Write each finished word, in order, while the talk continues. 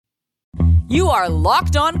You are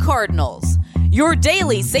Locked On Cardinals, your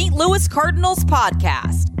daily St. Louis Cardinals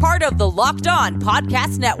podcast, part of the Locked On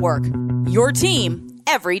Podcast Network, your team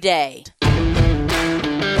every day.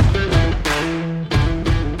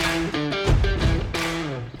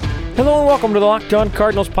 Hello and welcome to the Locked On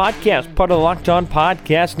Cardinals podcast, part of the Locked On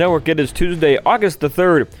Podcast Network. It is Tuesday, August the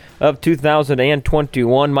 3rd of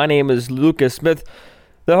 2021. My name is Lucas Smith,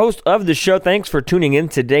 the host of the show. Thanks for tuning in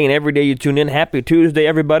today and every day you tune in. Happy Tuesday,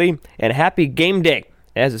 everybody, and happy game day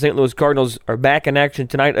as the St. Louis Cardinals are back in action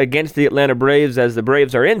tonight against the Atlanta Braves, as the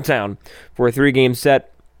Braves are in town for a three-game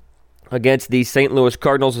set against the St. Louis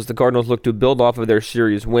Cardinals, as the Cardinals look to build off of their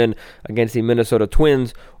series win against the Minnesota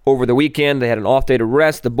Twins over the weekend. They had an off day to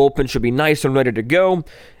rest. The bullpen should be nice and ready to go. And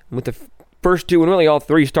with the first two and really all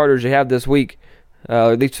three starters you have this week,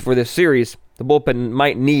 at least for this series, the bullpen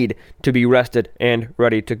might need to be rested and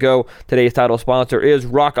ready to go. Today's title sponsor is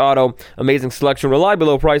Rock Auto. Amazing selection, reliable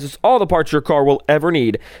low prices, all the parts your car will ever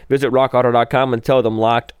need. Visit rockauto.com and tell them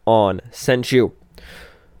Locked On sent you.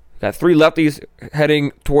 Got three lefties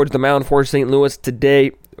heading towards the mound for St. Louis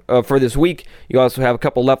today for this week. You also have a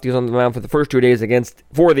couple lefties on the mound for the first 2 days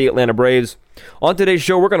for the Atlanta Braves. On today's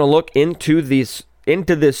show, we're going to look into this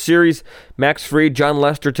series. Max Fried, Jon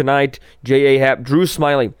Lester tonight, J.A. Happ, Drew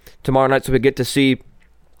Smyly tomorrow night, so we get to see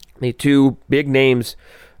the two big names,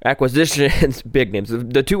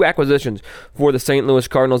 the two acquisitions for the St. Louis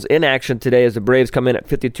Cardinals in action today as the Braves come in at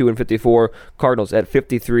 52 and 54, Cardinals at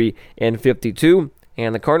 53 and 52.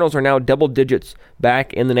 And the Cardinals are now double digits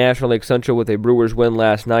back in the National League Central with a Brewers win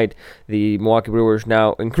last night. The Milwaukee Brewers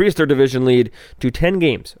now increased their division lead to 10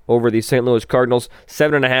 games over the St. Louis Cardinals,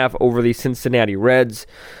 7.5 over the Cincinnati Reds.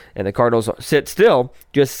 And the Cardinals sit still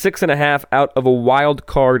just 6.5 out of a wild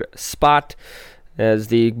card spot, as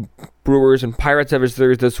the Brewers and Pirates have a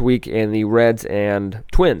series this week, and the Reds and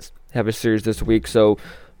Twins have a series this week. So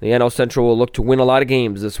the NL Central will look to win a lot of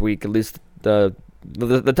games this week, at least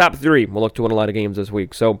the top three will look to win a lot of games this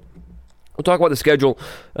week. So we'll talk about the schedule.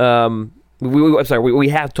 We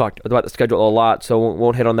have talked about the schedule a lot, so we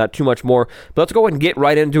won't hit on that too much more. But let's go ahead and get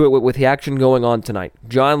right into it with the action going on tonight.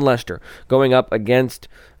 Jon Lester going up against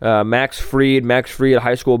Max Fried. Max Fried, a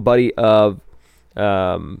high school buddy of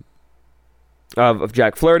Jack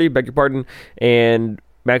Flaherty, beg your pardon, and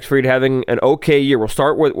Max Fried having an okay year. We'll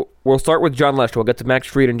start with Jon Lester. We'll get to Max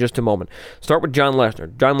Fried in just a moment. Start with Jon Lester.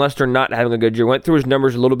 Jon Lester not having a good year. Went through his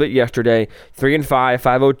numbers a little bit yesterday. 3-5,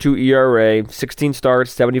 5.02 ERA, 16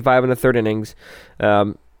 starts, 75 in the third innings.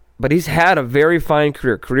 But he's had a very fine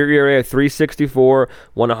career. Career ERA of 3.64,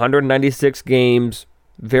 won 196 games.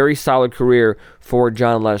 Very solid career for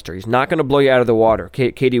Jon Lester. He's not going to blow you out of the water.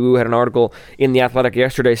 Katie Woo had an article in The Athletic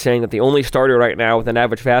yesterday saying that the only starter right now with an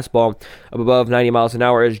average fastball of above 90 miles an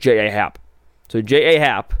hour is J.A. Happ. So J.A.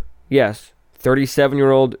 Happ, yes,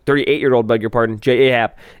 38-year-old, beg your pardon, J.A.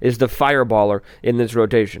 Happ is the fireballer in this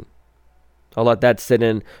rotation. I'll let that sit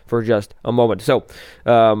in for just a moment. So,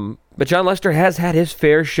 but Jon Lester has had his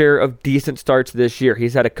fair share of decent starts this year.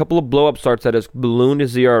 He's had a couple of blow-up starts that has ballooned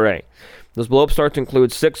his ERA. Those blow-up starts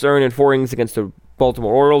include 6 earned and 4 innings against the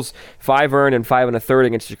Baltimore Orioles, 5 earned and 5 1/3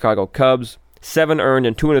 against the Chicago Cubs, 7 earned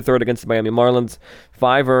and 2 1/3 against the Miami Marlins,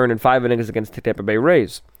 5 earned and 5 innings against the Tampa Bay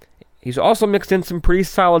Rays. He's also mixed in some pretty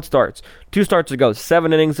solid starts. 2 starts ago,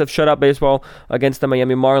 7 innings of shutout baseball against the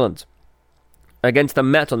Miami Marlins. Against the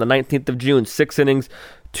Mets on the 19th of June, 6 innings,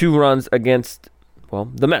 2 runs against,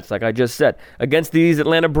 the Mets, like I just said. Against these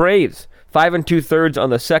Atlanta Braves, 5 2/3 on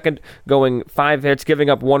the second, going 5 hits, giving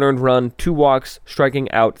up 1 earned run, 2 walks, striking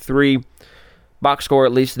out 3. Box score,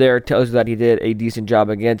 at least there, tells you that he did a decent job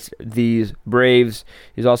against these Braves.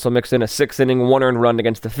 He's also mixed in a 6-inning, 1 earned run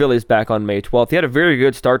against the Phillies back on May 12th. He had a very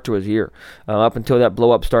good start to his year. Up until that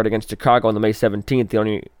blow-up start against Chicago on the May 17th, he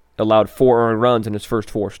only allowed 4 earned runs in his first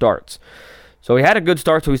 4 starts. So he had a good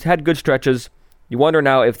start, so he's had good stretches. You wonder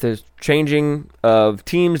now if the changing of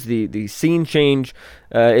teams, the scene change,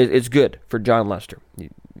 is good for Jon Lester.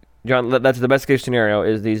 That's the best case scenario,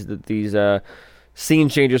 is these scene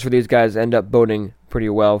changes for these guys end up boding pretty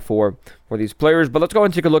well for these players. But let's go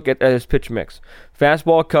and take a look at his pitch mix.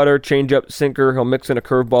 Fastball, cutter, changeup, sinker. He'll mix in a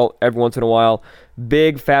curveball every once in a while.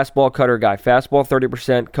 Big fastball cutter guy. Fastball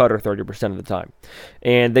 30%, cutter 30% of the time.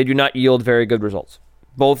 And they do not yield very good results.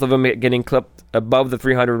 Both of them getting clipped above the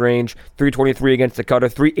 300 range. 323 against the cutter,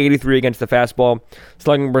 383 against the fastball.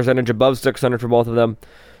 Slugging percentage above 600 for both of them.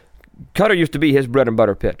 Cutter used to be his bread and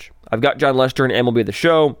butter pitch. I've got Jon Lester in MLB The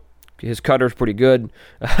Show. His cutter's pretty good,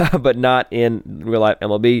 but not in real-life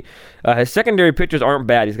MLB. His secondary pitches aren't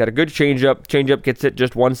bad. He's got a good changeup. Changeup gets it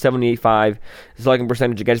just 175. His slugging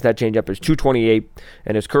percentage against that changeup is 228.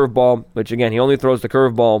 And his curveball, which, again, he only throws the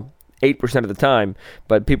curveball 8% of the time,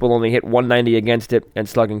 but people only hit 190 against it and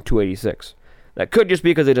slugging 286. That could just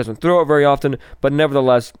be because he doesn't throw it very often, but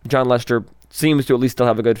nevertheless, Jon Lester seems to at least still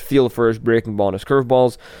have a good feel for his breaking ball and his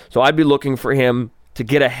curveballs. So I'd be looking for him to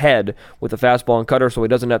get ahead with the fastball and cutter, so he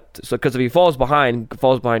doesn't have to, because if he falls behind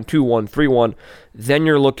 2-1, 3-1, then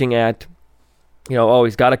you're looking at,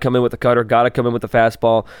 he's got to come in with the cutter, got to come in with the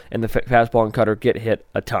fastball, and the fastball and cutter get hit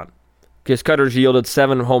a ton. His cutter's yielded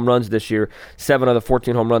 7 home runs this year, 7 of the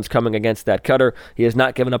 14 home runs coming against that cutter. He has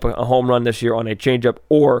not given up a home run this year on a changeup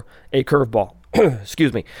or a curveball.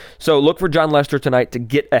 Excuse me. So look for Jon Lester tonight to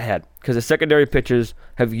get ahead, because the secondary pitches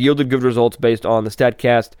have yielded good results based on the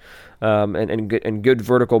StatCast and good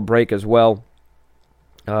vertical break as well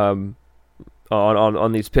on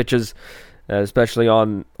these pitches, especially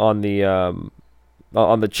on the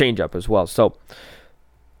changeup as well. So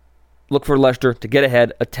look for Lester to get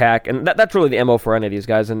ahead, attack, and that's really the MO for any of these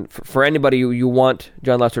guys. And for anybody, you want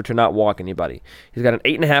Jon Lester to not walk anybody. He's got an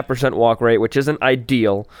 8.5% walk rate, which isn't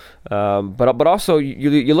ideal, but also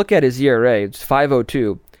you look at his ERA, it's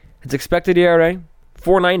 5.02. His expected ERA,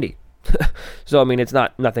 4.90. So I mean, it's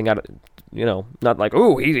nothing out of, not like,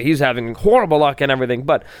 ooh, he's having horrible luck and everything,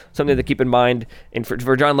 but something to keep in mind. And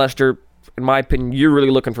for Jon Lester, in my opinion, you're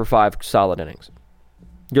really looking for 5 solid innings.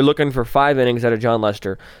 You're looking for 5 innings out of Jon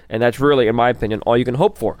Lester, and that's really, in my opinion, all you can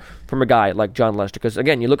hope for from a guy like Jon Lester. Because,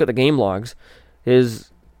 again, you look at the game logs, he's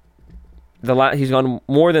gone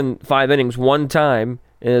more than 5 innings one time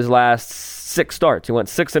in his last 6 starts. He went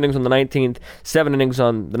 6 innings on the 19th, 7 innings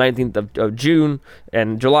on the 19th of June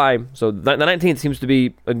and July. So the 19th seems to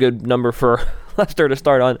be a good number for Lester to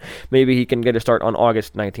start on. Maybe he can get a start on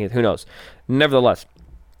August 19th. Who knows? Nevertheless,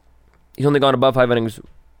 he's only gone above 5 innings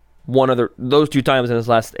those 2 times in his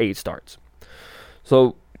last 8 starts.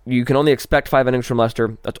 So you can only expect 5 innings from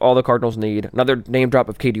Lester. That's all the Cardinals need. Another name drop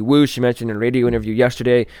of Katie Woo. She mentioned in a radio interview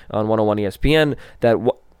yesterday on 101 ESPN that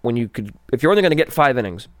if you're only going to get 5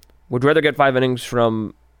 innings, would you rather get 5 innings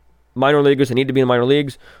from minor leaguers that need to be in minor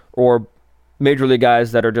leagues or major league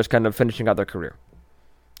guys that are just kind of finishing out their career?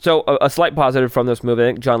 So a slight positive from this move. I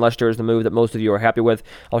think Jon Lester is the move that most of you are happy with.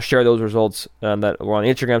 I'll share those results that were on the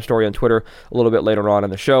Instagram story and Twitter a little bit later on in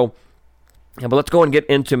the show. But let's go and get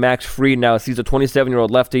into Max Fried now. He's a 27-year-old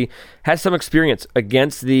lefty, has some experience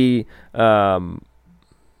against the St.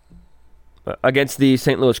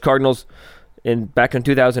 Louis Cardinals back in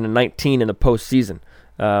 2019 in the postseason.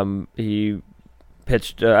 He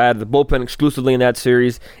pitched out of the bullpen exclusively in that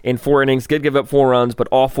series in 4 innings, did give up 4 runs, but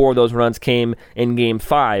all 4 of those runs came in Game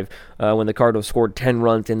 5 when the Cardinals scored 10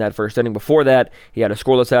 runs in that first inning. Before that, he had a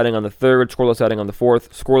scoreless outing on the 3rd, scoreless outing on the 4th,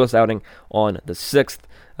 scoreless outing on the 6th,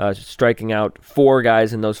 striking out 4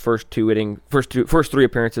 guys in those first 3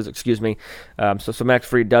 appearances. So Max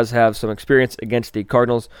Fried does have some experience against the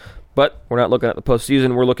Cardinals. But we're not looking at the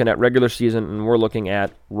postseason. We're looking at regular season, and we're looking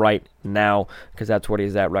at right now because that's what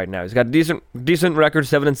he's at right now. He's got a decent record,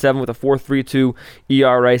 7-7 with a 4.32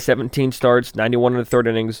 ERA, 17 starts, 91 in the 3rd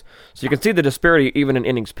innings. So you can see the disparity even in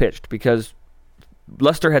innings pitched because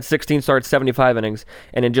Lester had 16 starts, 75 innings,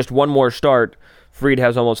 and in just one more start, Fried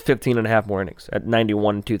has almost 15 and a half more innings at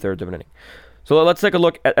 91 2/3 of an inning. So let's take a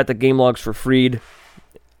look at the game logs for Fried.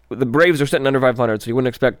 The Braves are sitting under 500, so you wouldn't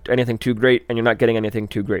expect anything too great, and you're not getting anything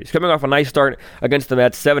too great. He's coming off a nice start against the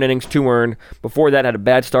Mets, 7 innings, 2 earned. Before that, had a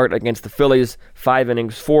bad start against the Phillies, 5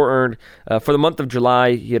 innings, 4 earned. For the month of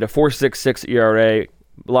July, he had a 4.66 ERA. A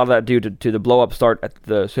lot of that due to the blow-up start at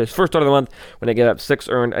his first start of the month when they gave up 6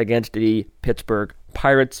 earned against the Pittsburgh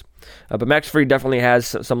Pirates. But Max Fried definitely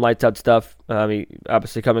has some lights-out stuff. He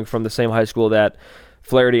obviously coming from the same high school that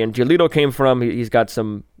Flaherty and Giolito came from. He's got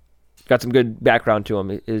some good background to him.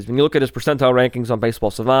 When you look at his percentile rankings on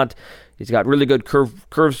Baseball Savant, he's got really good curve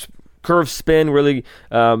spin, really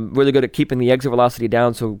good at keeping the exit velocity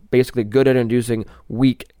down, so basically good at inducing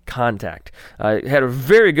weak contact. Had a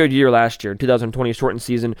very good year last year, 2020 shortened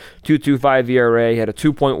season, 2.25 ERA, had a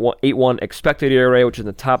 2.81 expected ERA, which is in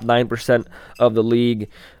the top 9% of the league.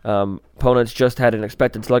 Opponents just had an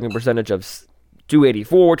expected slugging percentage of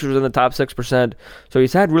 284, which was in the top 6%. So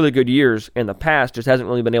he's had really good years in the past, just hasn't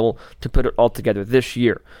really been able to put it all together this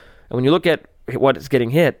year. And when you look at what is getting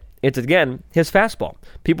hit, it's, again, his fastball.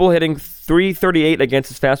 People hitting 338 against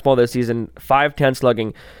his fastball this season, 510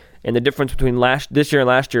 slugging. And the difference between this year and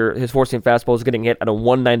last year, his four-seam fastball is getting hit at a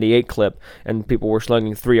 198 clip, and people were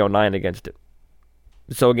slugging 309 against it.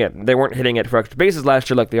 So again, they weren't hitting it for extra bases last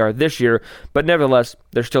year like they are this year, but nevertheless,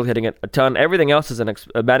 they're still hitting it a ton. Everything else is a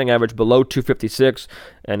batting average below 256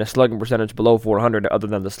 and a slugging percentage below 400 other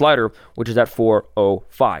than the slider, which is at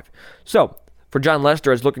 405. So For John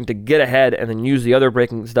Lester, is looking to get ahead and then use the other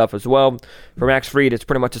breaking stuff as well. For Max Fried, it's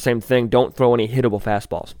pretty much the same thing. Don't throw any hittable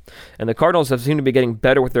fastballs. And the Cardinals have seemed to be getting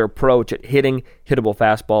better with their approach at hitting hittable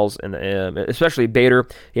fastballs, and especially Bader.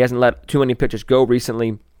 He hasn't let too many pitches go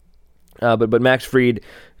recently. But Max Fried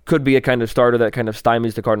could be a kind of starter that kind of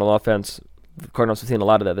stymies the Cardinal offense. The Cardinals have seen a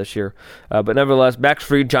lot of that this year. But nevertheless, Max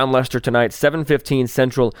Fried, John Lester tonight, 7:15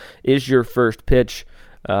 Central is your first pitch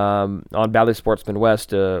on Bally Sportsman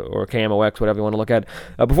West or KMOX, whatever you want to look at.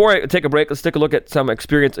 Before I take a break, let's take a look at some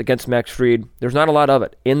experience against Max Fried. There's not a lot of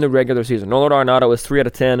it in the regular season. Nolan Arenado is 3 out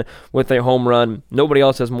of 10 with a home run. Nobody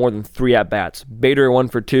else has more than 3 at-bats. Bader 1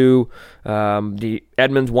 for 2. The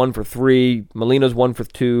Edmonds 1 for 3. Molina's 1 for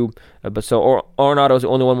 2. But so Arenado is the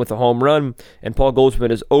only one with a home run, and Paul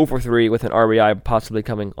Goldschmidt is 0 for 3 with an RBI, possibly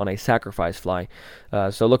coming on a sacrifice fly.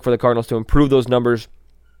 So look for the Cardinals to improve those numbers.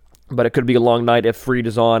 But it could be a long night if Fried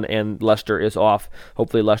is on and Lester is off.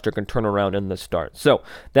 Hopefully Lester can turn around in the start. So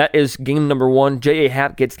that is game number 1. J.A.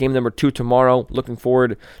 Happ gets game number 2 tomorrow. I'm looking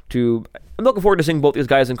forward to seeing both these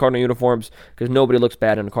guys in Cardinal uniforms because nobody looks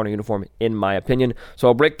bad in a Cardinal uniform, in my opinion. So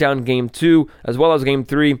I'll break down game 2 as well as game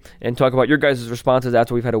 3 and talk about your guys' responses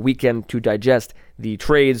after we've had a weekend to digest the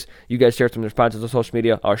trades. You guys share some responses on social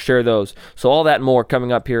media. I'll share those. So all that and more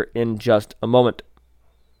coming up here in just a moment.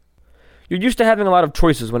 You're used to having a lot of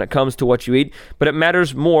choices when it comes to what you eat, but it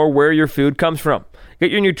matters more where your food comes from. Get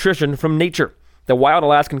your nutrition from nature. The Wild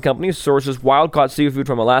Alaskan Company sources wild-caught seafood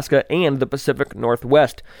from Alaska and the Pacific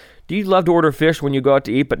Northwest. Do you love to order fish when you go out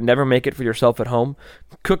to eat but never make it for yourself at home?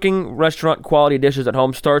 Cooking restaurant-quality dishes at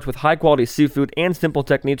home starts with high-quality seafood and simple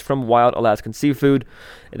techniques from Wild Alaskan Seafood.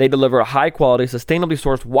 They deliver a high-quality, sustainably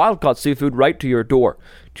sourced wild-caught seafood right to your door.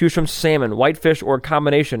 Choose from salmon, whitefish, or a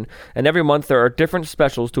combination, and every month there are different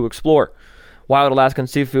specials to explore. Wild Alaskan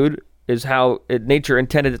Seafood is how nature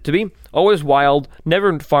intended it to be. Always wild,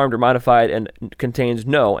 never farmed or modified, and contains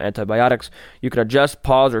no antibiotics. You can adjust,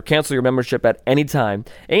 pause, or cancel your membership at any time,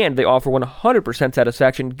 and they offer 100%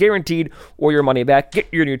 satisfaction guaranteed or your money back. Get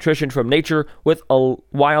your nutrition from nature with a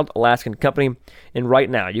Wild Alaskan Company. And right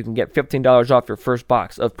now, you can get $15 off your first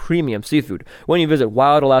box of premium seafood when you visit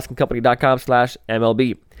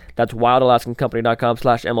wildalaskancompany.com/MLB. That's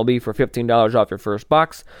wildalaskancompany.com/MLB for $15 off your first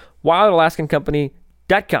box.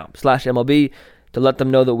 wildalaskancompany.com/MLB to let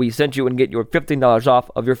them know that we sent you and get your $15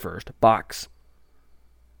 off of your first box.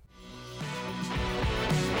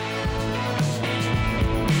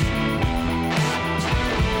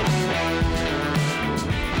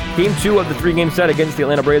 Game 2 of the 3-game set against the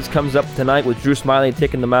Atlanta Braves comes up tonight with Drew Smyly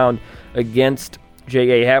taking the mound against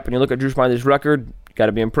J.A. Happ. When you look at Drew Smyly's record, you got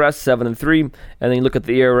to be impressed, 7-3, and then you look at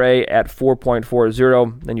the ERA at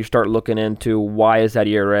 4.40, then you start looking into why is that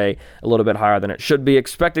ERA a little bit higher than it should be.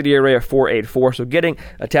 Expected ERA of 4.84, so getting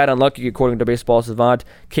a tad unlucky according to Baseball Savant.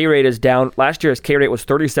 K-rate is down. Last year's K-rate was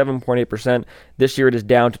 37.8%. This year it is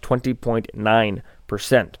down to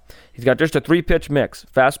 20.9%. He's got just a 3-pitch mix,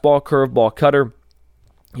 fastball, curveball, cutter.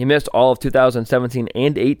 He missed all of 2017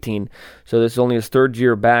 and 18, so this is only his 3rd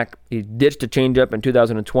year back. He ditched a changeup in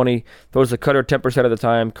 2020, throws the cutter 10% of the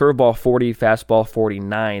time, curveball 40, fastball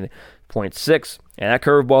 49.6, and that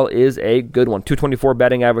curveball is a good one. 224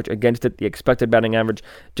 batting average against it. The expected batting average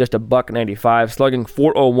just $195, slugging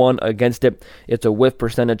 .401 against it. It's a whiff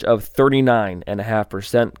percentage of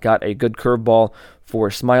 39.5%. Got a good curveball for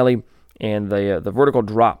Smyly, and the vertical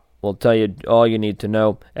drop will tell you all you need to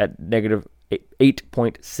know at negative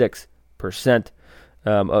 8.6%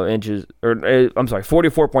 of inches, or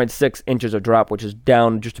 44.6 inches of drop, which is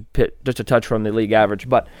down just a touch from the league average,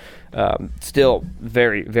 but still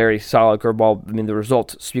very, very solid curveball. I mean, the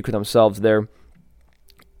results speak for themselves there.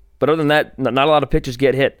 But other than that, not a lot of pitches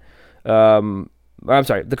get hit.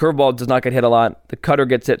 The curveball does not get hit a lot. The cutter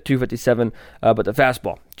gets hit 257, but the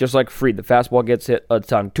fastball, just like Fried, the fastball gets hit a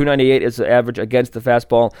ton. 298 is the average against the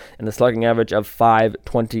fastball, and the slugging average of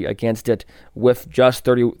 520 against it, with just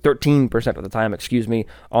 13% of the time,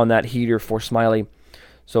 on that heater for Smyly.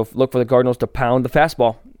 So look for the Cardinals to pound the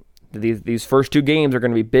fastball. These first 2 games are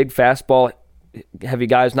going to be big fastball heavy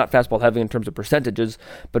guys, not fastball heavy in terms of percentages,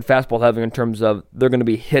 but fastball heavy in terms of they're going to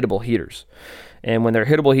be hittable heaters. And when they're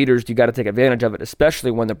hittable heaters, you got to take advantage of it, especially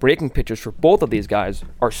when the breaking pitches for both of these guys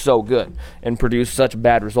are so good and produce such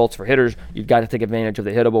bad results for hitters. You've got to take advantage of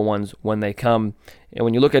the hittable ones when they come. And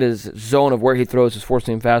when you look at his zone of where he throws his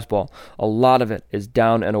four-seam fastball, a lot of it is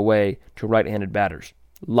down and away to right-handed batters.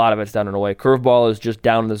 A lot of it's down and away. Curveball is just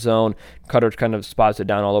down in the zone. Cutter kind of spots it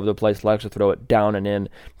down all over the place, likes to throw it down and in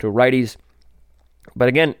to righties. But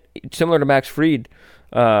again, similar to Max Fried,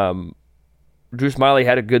 Drew Smyly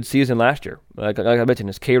had a good season last year. Like I mentioned,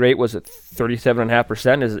 his K rate was at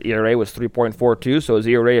 37.5%. His ERA was 3.42, so his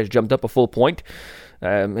ERA has jumped up a full point.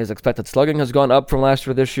 His expected slugging has gone up from last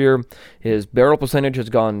year to this year. His barrel percentage has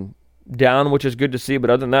gone down, which is good to see. But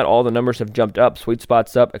other than that, all the numbers have jumped up. Sweet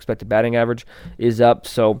spot's up. Expected batting average is up.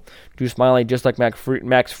 So Drew Smyly, just like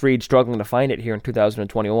Max Fried, struggling to find it here in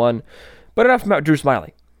 2021. But enough about Drew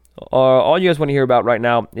Smyly. All you guys want to hear about right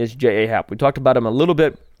now is J.A. Happ. We talked about him a little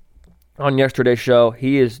bit on yesterday's show.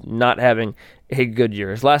 He is not having a good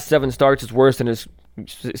year. His last 7 starts is worse than his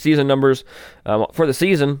season numbers. For the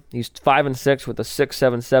season, he's 5-6 with a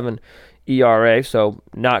 6.77 ERA, so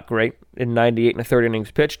not great. In 98 and 30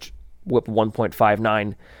 innings pitched, whip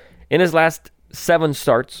 1.59. In his last 7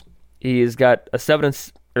 starts, he's got a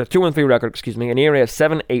 2-3 record, an ERA of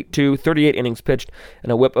 7.82, 38 innings pitched,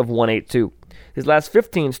 and a whip of 1.82. His last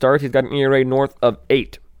 15 starts, he's got an ERA north of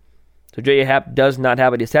 8. So J.A. Happ does not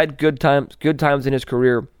have it. He's had good times in his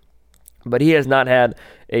career, but he has not had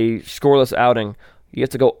a scoreless outing. He has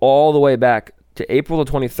to go all the way back to April the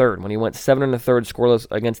 23rd when he went 7 1/3 scoreless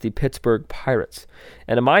against the Pittsburgh Pirates.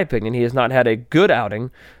 And in my opinion, he has not had a good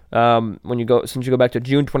outing since you go back to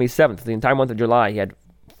June 27th. The entire month of July, he had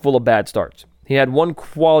full of bad starts. He had one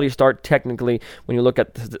quality start technically when you look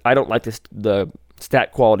at I don't like the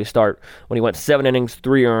stat quality start when he went 7 innings,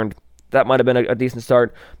 3 earned. That might have been a decent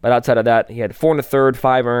start, but outside of that, he had 4 1/3,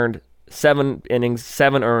 5 earned, 7 innings,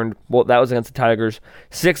 7 earned. Well, that was against the Tigers.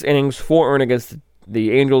 6 innings, 4 earned against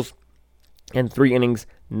the Angels, and 3 innings,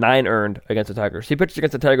 9 earned against the Tigers. He pitched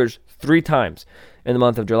against the Tigers 3 times in the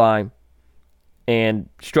month of July and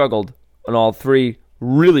struggled on all 3.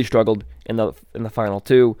 Really struggled in the final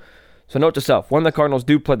 2. So note to self: when the Cardinals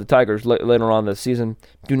do play the Tigers later on this season,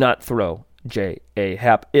 do not throw J.A.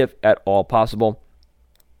 Happ if at all possible.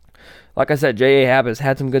 Like I said, J.A. Happ has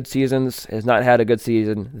had some good seasons, has not had a good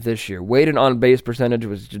season this year. Weighted on-base percentage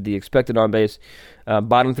was the expected on-base,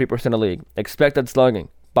 bottom 3% of the league. Expected slugging,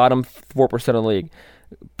 bottom 4% of the league.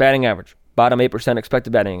 Batting average, bottom 8%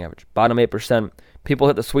 expected batting average, bottom 8%. People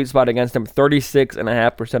hit the sweet spot against him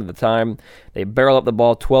 36.5% of the time. They barrel up the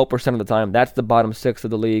ball 12% of the time. That's the bottom 6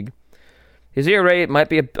 of the league. His ERA might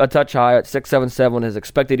be a touch high at 6.77. His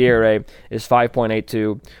expected ERA is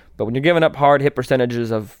 5.82. But when you're giving up hard hit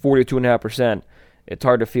percentages of 42.5%, it's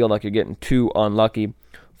hard to feel like you're getting too unlucky.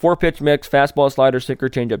 4-pitch mix: fastball, slider, sinker,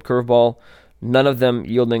 changeup, curveball. None of them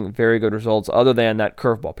yielding very good results other than that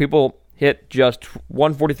curveball. People hit just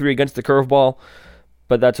 143 against the curveball,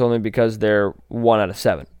 but that's only because they're 1 out of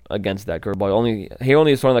 7 against that curveball. He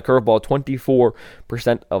only is throwing the curveball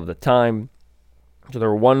 24% of the time. So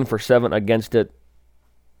they're 1 for 7 against it.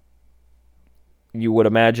 You would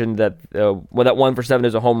imagine that that 1 for 7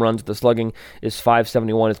 is a home run. So the slugging is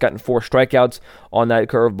 571. It's gotten 4 strikeouts on that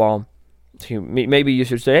curveball. So maybe you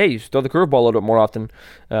should say, hey, you throw the curveball a little bit more often.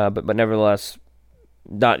 But nevertheless,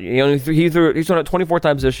 he's thrown it 24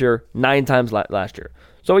 times this year, 9 times last year.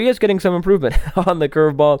 So he is getting some improvement on the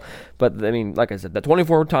curveball. But, I mean, like I said, that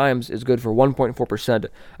 24 times is good for 1.4%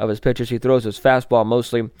 of his pitches. He throws his fastball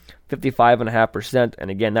mostly 55.5%.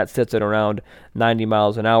 And, again, that sits at around 90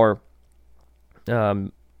 miles an hour.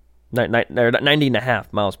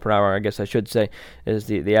 90.5 miles per hour, I guess I should say, is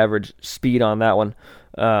the average speed on that one.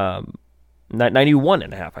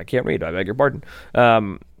 91.5. I can't read. I beg your pardon.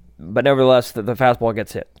 But nevertheless, the fastball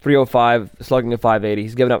gets hit. 305, slugging at 580.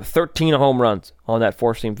 He's given up 13 home runs on that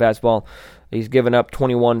 4-seam fastball. He's given up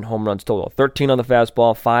 21 home runs total. 13 on the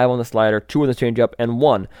fastball, 5 on the slider, 2 on the changeup, and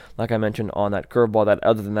 1, like I mentioned, on that curveball. That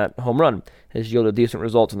other than that home run has yielded decent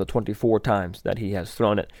results in the 24 times that he has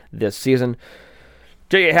thrown it this season.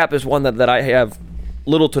 J.A. Happ is one that I have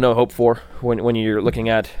little to no hope for when you're looking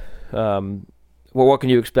at what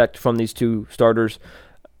can you expect from these 2 starters.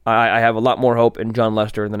 I have a lot more hope in Jon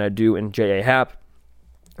Lester than I do in J.A. Happ.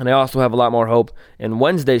 And I also have a lot more hope in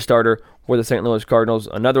Wednesday's starter for the St. Louis Cardinals,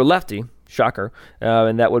 another lefty, shocker,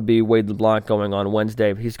 and that would be Wade LeBlanc going on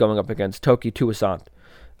Wednesday. He's going up against Toki Tuisant.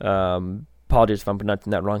 Apologies if I'm pronouncing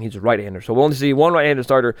that wrong. He's a right-hander. So we'll only see one right-handed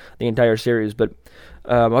starter the entire series, but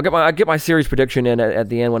I'll get my series prediction in at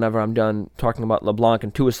the end whenever I'm done talking about LeBlanc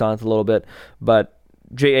and Tuisant a little bit. But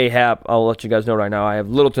J.A. Happ, I'll let you guys know right now, I have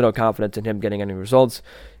little to no confidence in him getting any results.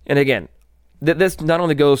 And again, this not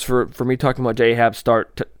only goes for me talking about J.A. Happ's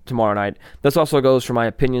start tomorrow night, this also goes for my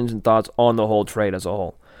opinions and thoughts on the whole trade as a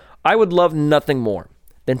whole. I would love nothing more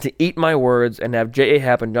than to eat my words and have J.A.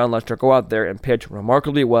 Happ and Jon Lester go out there and pitch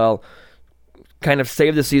remarkably well, kind of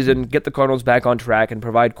save the season, get the Cardinals back on track, and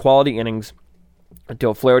provide quality innings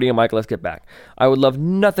until Flaherty and Michaelis get back. I would love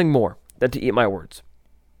nothing more than to eat my words.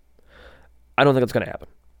 I don't think it's going to happen.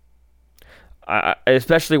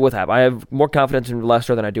 especially with Happ. I have more confidence in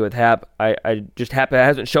Lester than I do with Happ. I just Happ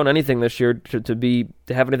hasn't shown anything this year to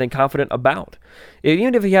have anything confident about.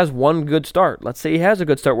 Even if he has one good start, let's say he has a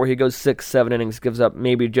good start where he goes 6-7 innings, gives up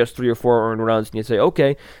maybe just 3 or 4 earned runs, and you say,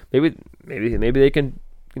 okay, maybe they can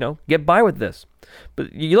get by with this.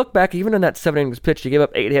 But you look back, even in that 7 innings pitch, he gave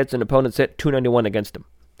up 8 hits and opponents hit 291 against him.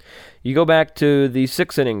 You go back to the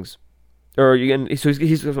 6 innings,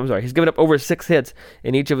 he's given up over 6 hits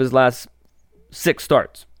in each of his last 6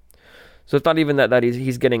 starts. So it's not even that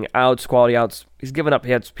he's getting outs, quality outs. He's given up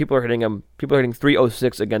hits. People are hitting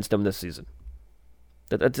 306 against him this season.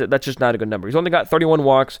 That's just not a good number. He's only got 31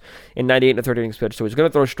 walks in 98 and 30 innings pitched, so he's going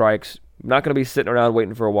to throw strikes. Not going to be sitting around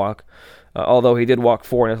waiting for a walk, although he did walk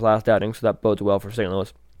 4 in his last outing, so that bodes well for St.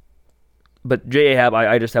 Louis. But J.A. Happ,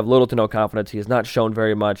 I just have little to no confidence. He has not shown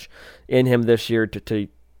very much in him this year to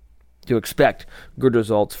expect good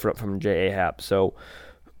results from J.A. Happ. So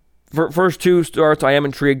for first 2 starts, I am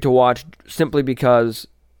intrigued to watch simply because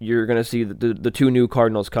you're going to see the 2 new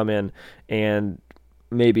Cardinals come in and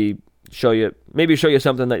maybe show you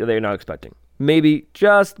something that they're not expecting. Maybe,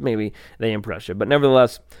 just maybe, they impress you. But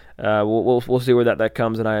nevertheless, we'll see where that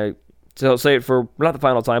comes. And I'll say it for not the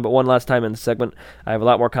final time, but one last time in the segment, I have a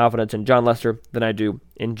lot more confidence in Jon Lester than I do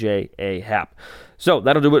in J.A. Happ. So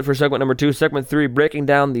that'll do it for segment number 2. Segment 3, breaking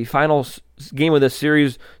down the final game of this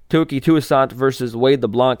series, Touki Toussaint versus Wade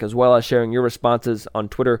LeBlanc, as well as sharing your responses on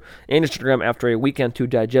Twitter and Instagram after a weekend to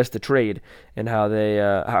digest the trade and how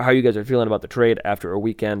you guys are feeling about the trade after a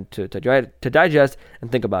weekend to digest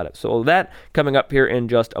and think about it. So that coming up here in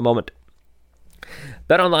just a moment.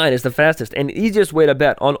 BetOnline is the fastest and easiest way to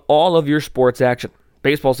bet on all of your sports action.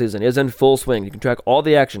 Baseball season is in full swing. You can track all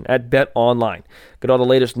the action at BetOnline. Get all the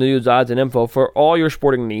latest news, odds, and info for all your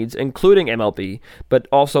sporting needs, including MLB, but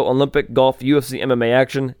also Olympic, golf, UFC, MMA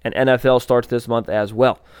action, and NFL starts this month as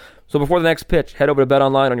well. So before the next pitch, head over to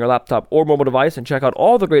BetOnline on your laptop or mobile device and check out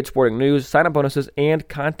all the great sporting news, sign-up bonuses, and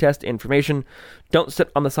contest information. Don't sit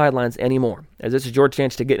on the sidelines anymore, as this is your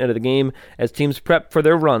chance to get into the game as teams prep for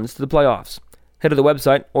their runs to the playoffs. Head to the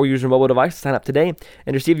website or use your mobile device, sign up today,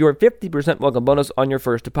 and receive your 50% welcome bonus on your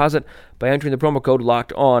first deposit by entering the promo code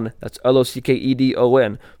LOCKEDON, that's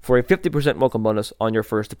LOCKEDON, for a 50% welcome bonus on your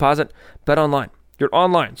first deposit. BetOnline, your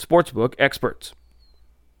online sportsbook experts.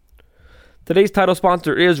 Today's title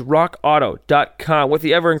sponsor is RockAuto.com. With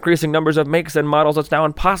the ever-increasing numbers of makes and models, it's now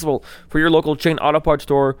impossible for your local chain auto parts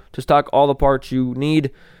store to stock all the parts you need.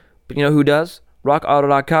 But you know who does?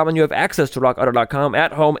 RockAuto.com, and you have access to RockAuto.com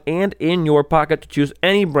at home and in your pocket to choose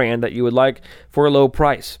any brand that you would like for a low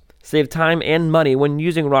price. Save time and money when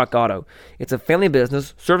using Rock Auto. It's a family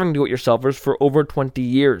business serving do-it-yourselfers for over 20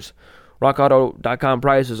 years. RockAuto.com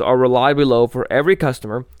prices are reliably low for every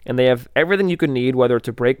customer, and they have everything you could need, whether it's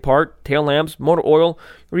a brake part, tail lamps, motor oil,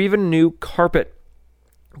 or even new carpet.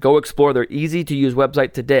 Go explore their easy-to-use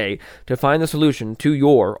website today to find the solution to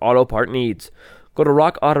your auto part needs. Go to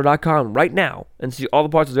rockauto.com right now and see all the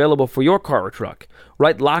parts available for your car or truck.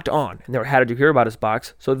 Write Locked On in their How Did You Hear About Us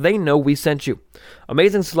box so they know we sent you.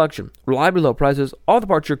 Amazing selection, reliably low prices, all the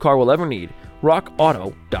parts your car will ever need.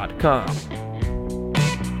 rockauto.com.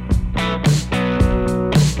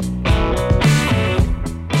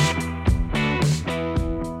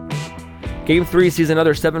 Game 3 sees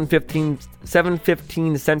another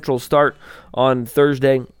 7:15 Central start on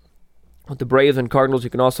Thursday with the Braves and Cardinals. You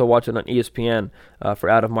can also watch it on ESPN for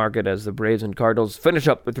Out of Market as the Braves and Cardinals finish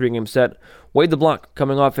up the 3-game set. Wade LeBlanc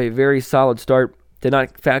coming off a very solid start. Did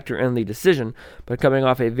not factor in the decision, but coming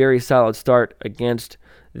off a very solid start against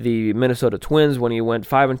the Minnesota Twins when he went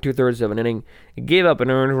 5 2/3 of an inning. He gave up an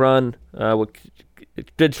earned run.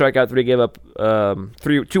 It did strike out 3, gave up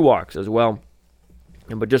 2 walks as well.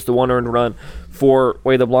 But just the 1 earned run for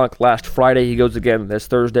Wade LeBlanc last Friday. He goes again this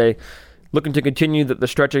Thursday. Looking to continue the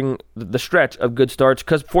stretch of good starts,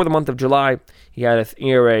 because for the month of July, he had an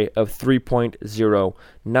ERA of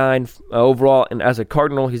 3.09 overall, and as a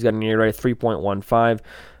Cardinal, he's got an ERA of 3.15.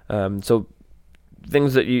 So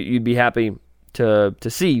things that you'd be happy to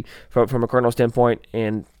see from a Cardinal standpoint,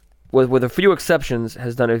 and with a few exceptions,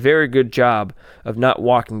 has done a very good job of not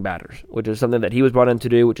walking batters, which is something that he was brought in to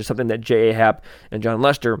do, which is something that J.A. Happ and Jon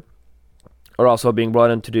Lester are also being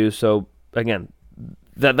brought in to do. So again,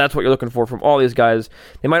 that's what you're looking for from all these guys.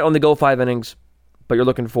 They might only go 5 innings, but you're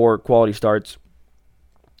looking for quality starts,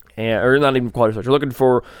 or not even quality starts. You're looking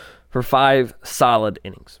for 5 solid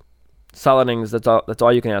innings. Solid innings. That's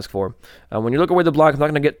all you can ask for. When you look at Wade LeBlanc, I'm not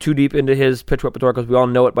going to get too deep into his pitch repertoire because we all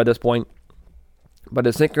know it by this point. But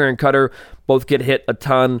his sinker and cutter both get hit a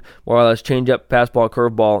ton, while his changeup, fastball,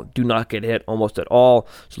 curveball do not get hit almost at all.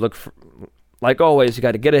 So look for, like always, you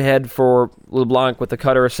got to get ahead for LeBlanc with the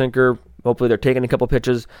cutter or sinker. Hopefully they're taking a couple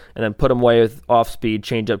pitches and then put them away with off-speed,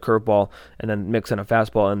 change-up, curveball, and then mix in a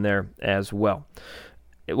fastball in there as well.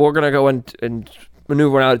 We're going to go and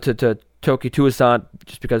maneuver out to Touki Toussaint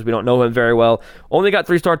just because we don't know him very well. Only got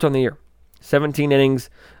 3 starts on the year. 17 innings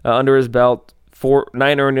under his belt,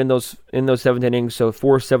 9 earned in those 7 innings, so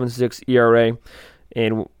 4.76 ERA,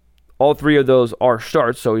 and all 3 of those are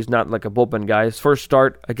starts, so he's not like a bullpen guy. His first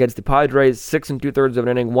start against the Padres, 6 2/3 of an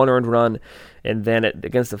inning, 1 earned run, and then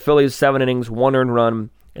against the Phillies, 7 innings, 1 earned run,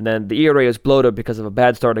 and then the ERA is bloated because of a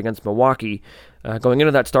bad start against Milwaukee. Going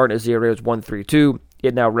into that start, his ERA was 1.32.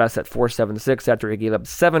 It now rests at 4.76 after he gave up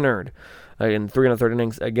 7 earned in 3 1/3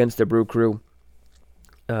 innings against the Brew Crew.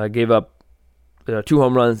 Gave up 2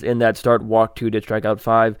 home runs in that start, walked 2, did strike out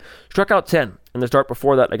 5, struck out 10 in the start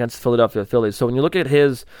before that against the Philadelphia Phillies. So when you look at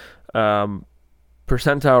his percentile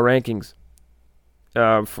rankings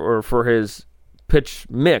for his pitch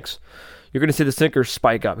mix, you're going to see the sinker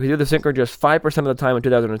spike up. He threw the sinker just 5% of the time in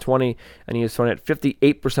 2020, and he has thrown it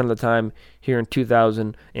 58% of the time here in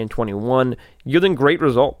 2021, yielding great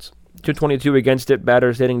results. 222 against it,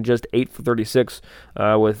 batters hitting just 8 for 36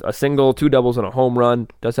 with a single, 2 doubles, and a home run.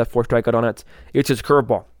 Does have 4 strikeout on it. It's his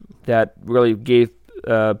curveball that really gave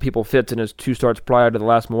people fits in his 2 starts prior to the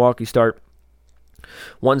last Milwaukee start.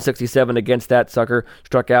 167 against that sucker,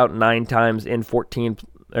 struck out 9 times in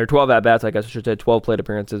 12 at-bats, I guess I should say, 12 plate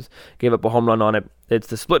appearances, gave up a home run on it. It's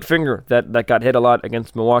the split finger that got hit a lot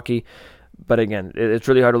against Milwaukee, but again, it's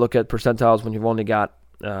really hard to look at percentiles when you've only got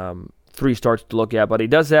 3 starts to look at, but he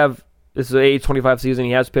does have, this is an age 25 season,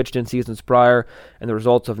 he has pitched in seasons prior, and the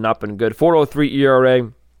results have not been good. 4.03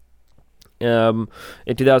 ERA in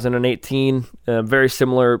 2018, very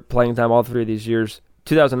similar playing time all 3 of these years.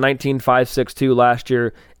 2019, 5.62, last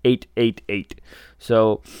year, 8.88.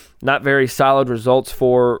 So, not very solid results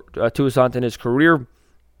for Toussaint in his career.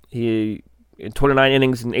 He, in 29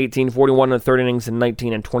 innings in 18, 41 1/3 innings in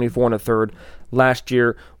 19, and 24 1/3 last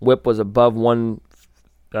year. WHIP was above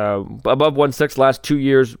 1.6 last 2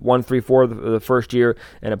 years, 1.34 the first year,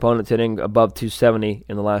 and opponents hitting above 270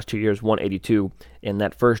 in the last 2 years, 1.82 in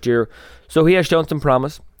that first year. So he has shown some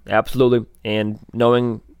promise, absolutely, and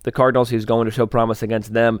knowing the Cardinals, he's going to show promise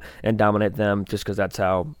against them and dominate them just because that's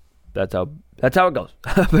how it goes.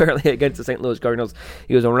 Apparently against the St. Louis Cardinals,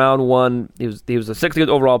 he was a round 1. He was a 60th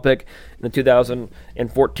overall pick in the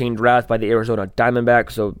 2014 draft by the Arizona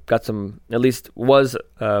Diamondbacks. So got some, at least was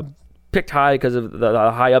picked high because of the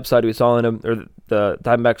high upside we saw in him, or the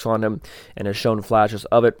Diamondbacks saw in him, and has shown flashes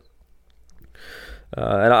of it.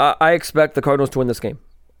 And I expect the Cardinals to win this game.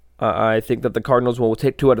 I think that the Cardinals will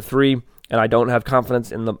take 2 out of 3. And I don't have confidence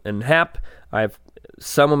in Happ. I have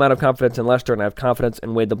some amount of confidence in Lester, and I have confidence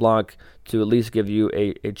in Wade LeBlanc to at least give you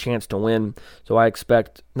a chance to win. So my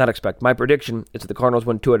prediction is that the Cardinals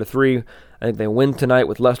win 2 out of 3. I think they win tonight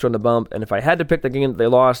with Lester on the bump. And if I had to pick the game that they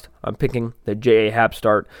lost, I'm picking the J.A. Happ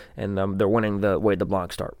start, and they're winning the Wade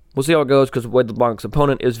LeBlanc start. We'll see how it goes because Wade LeBlanc's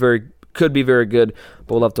opponent could be very good,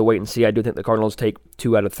 but we'll have to wait and see. I do think the Cardinals take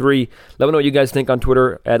 2 out of 3. Let me know what you guys think on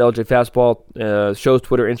Twitter at LJ Fastball, show's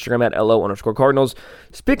Twitter, Instagram at LO_Cardinals.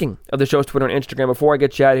 Speaking of the show's Twitter and Instagram, before I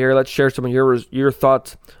get you out of here, let's share some of your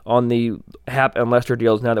thoughts on the Happ and Lester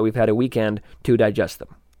deals now that we've had a weekend to digest them.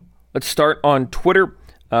 Let's start on Twitter.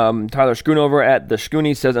 Tyler Schoonover at the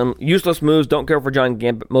Schoonie says, useless moves, don't care for John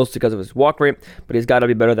Gant, mostly because of his walk rate, but he's got to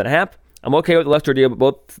be better than Happ. I'm okay with the Lester deal, but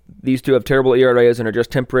both these 2 have terrible ERAs and are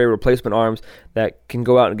just temporary replacement arms that can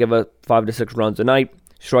go out and give us 5 to 6 runs a night.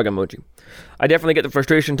 Shrug emoji. I definitely get the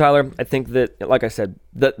frustration, Tyler. I think that, like I said,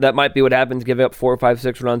 that might be what happens, give up 4, 5,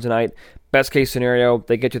 6 runs a night. Best case scenario,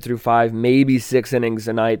 they get you through 5, maybe 6 innings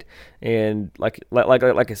a night. And like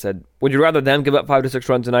I said, would you rather them give up 5 to 6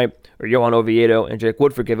 runs a night, or Johan Oviedo and Jake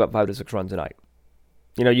Woodford give up 5 to 6 runs a night?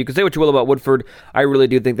 You know, you can say what you will about Woodford. I really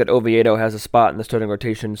do think that Oviedo has a spot in the starting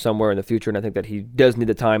rotation somewhere in the future, and I think that he does need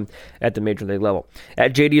the time at the major league level.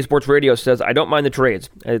 At JD Sports Radio says, I don't mind the trades.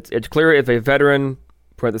 It's clear if a veteran,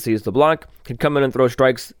 parentheses LeBlanc, can come in and throw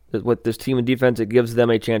strikes with this team and defense, it gives them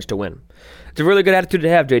a chance to win. It's a really good attitude to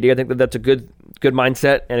have, JD. I think that's a good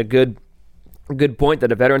mindset and a good point that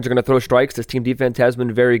the veterans are going to throw strikes. This team defense has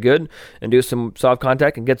been very good and do some soft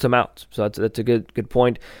contact and get some outs. So that's a good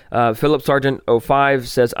point. Philip Sargent 05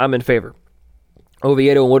 says, I'm in favor.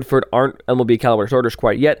 Oviedo and Woodford aren't MLB caliber starters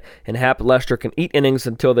quite yet, and Happ Lester can eat innings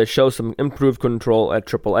until they show some improved control at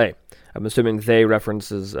AAA. I'm assuming they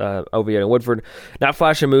references Oviedo and Woodford. Not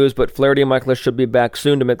flashy moves, but Flaherty and Michaelis should be back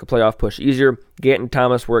soon to make the playoff push easier. Gant and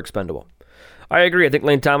Thomas were expendable. I agree. I think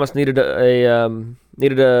Lane Thomas needed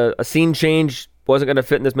a scene change. Wasn't going to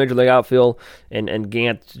fit in this major league outfield, and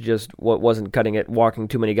Gant just wasn't cutting it, walking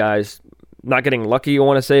too many guys. not getting lucky, I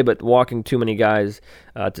want to say, but walking too many guys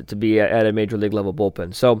to be at a major league level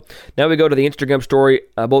bullpen. So now we go to the Instagram story,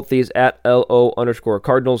 both these at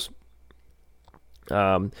LO_Cardinals.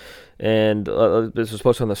 This was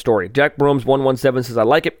posted on the story. Jack Brooms 117 says, I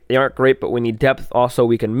like it. They aren't great, but we need depth. Also,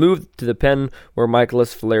 we can move to the pen where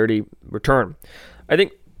Michaelis, Flaherty return. I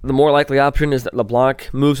think the more likely option is that LeBlanc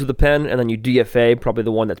moves to the pen, and then you DFA, probably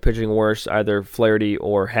the one that's pitching worse, either Flaherty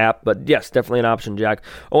or Happ. But yes, definitely an option, Jack.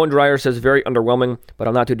 Owen Dreyer says, very underwhelming, but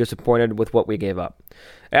I'm not too disappointed with what we gave up.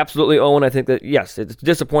 Absolutely, Owen. I think that, yes, it's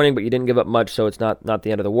disappointing, but you didn't give up much, so it's not the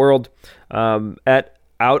end of the world.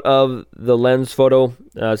 Out of the lens photo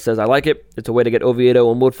says, I like it. It's a way to get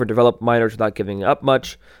Oviedo and Woodford developed minors without giving up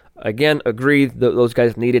much. Again, agree. Those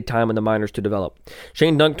guys needed time in the minors to develop.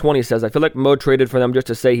 Shane Dunk 20 says, I feel like Mo traded for them just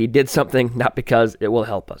to say he did something, not because it will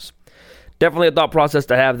help us. Definitely a thought process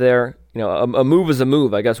to have there. A move is a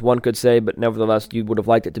move, I guess one could say, but nevertheless, you would have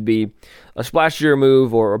liked it to be a splashier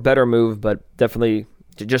move or a better move, but definitely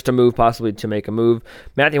just a move, possibly to make a move.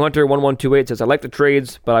 Matthew Hunter 1128 says, I like the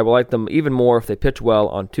trades, but I will like them even more if they pitch well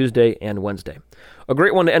on Tuesday and Wednesday. A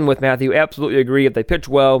great one to end with, Matthew. Absolutely agree. If they pitch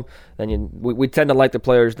well, then we tend to like the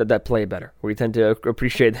players that play better. We tend to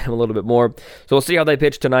appreciate them a little bit more. So we'll see how they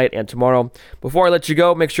pitch tonight and tomorrow. Before I let you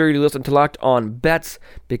go, make sure you listen to Locked On Bets,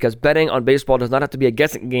 because betting on baseball does not have to be a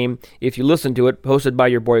guessing game if you listen to it. Hosted by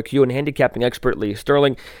your boy Q and handicapping expert Lee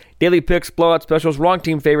Sterling. Daily picks, blowout specials, wrong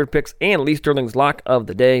team favorite picks, and Lee Sterling's lock of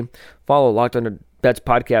the day. Follow Locked On Bets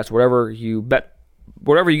podcast wherever you get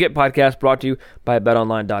podcasts, brought to you by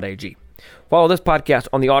betonline.ag. Follow this podcast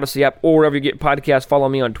on the Odyssey app or wherever you get podcasts. Follow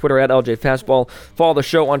me on Twitter at LJFastball. Follow the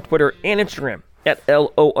show on Twitter and Instagram at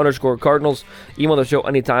LO_Cardinals. Email the show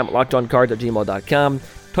anytime at lockedoncards@gmail.com.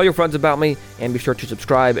 Tell your friends about me, and be sure to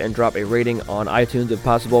subscribe and drop a rating on iTunes if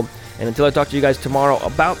possible. And until I talk to you guys tomorrow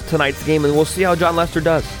about tonight's game, and we'll see how Jon Lester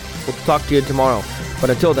does. We'll talk to you tomorrow. But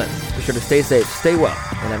until then, be sure to stay safe, stay well,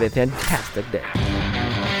 and have a fantastic day.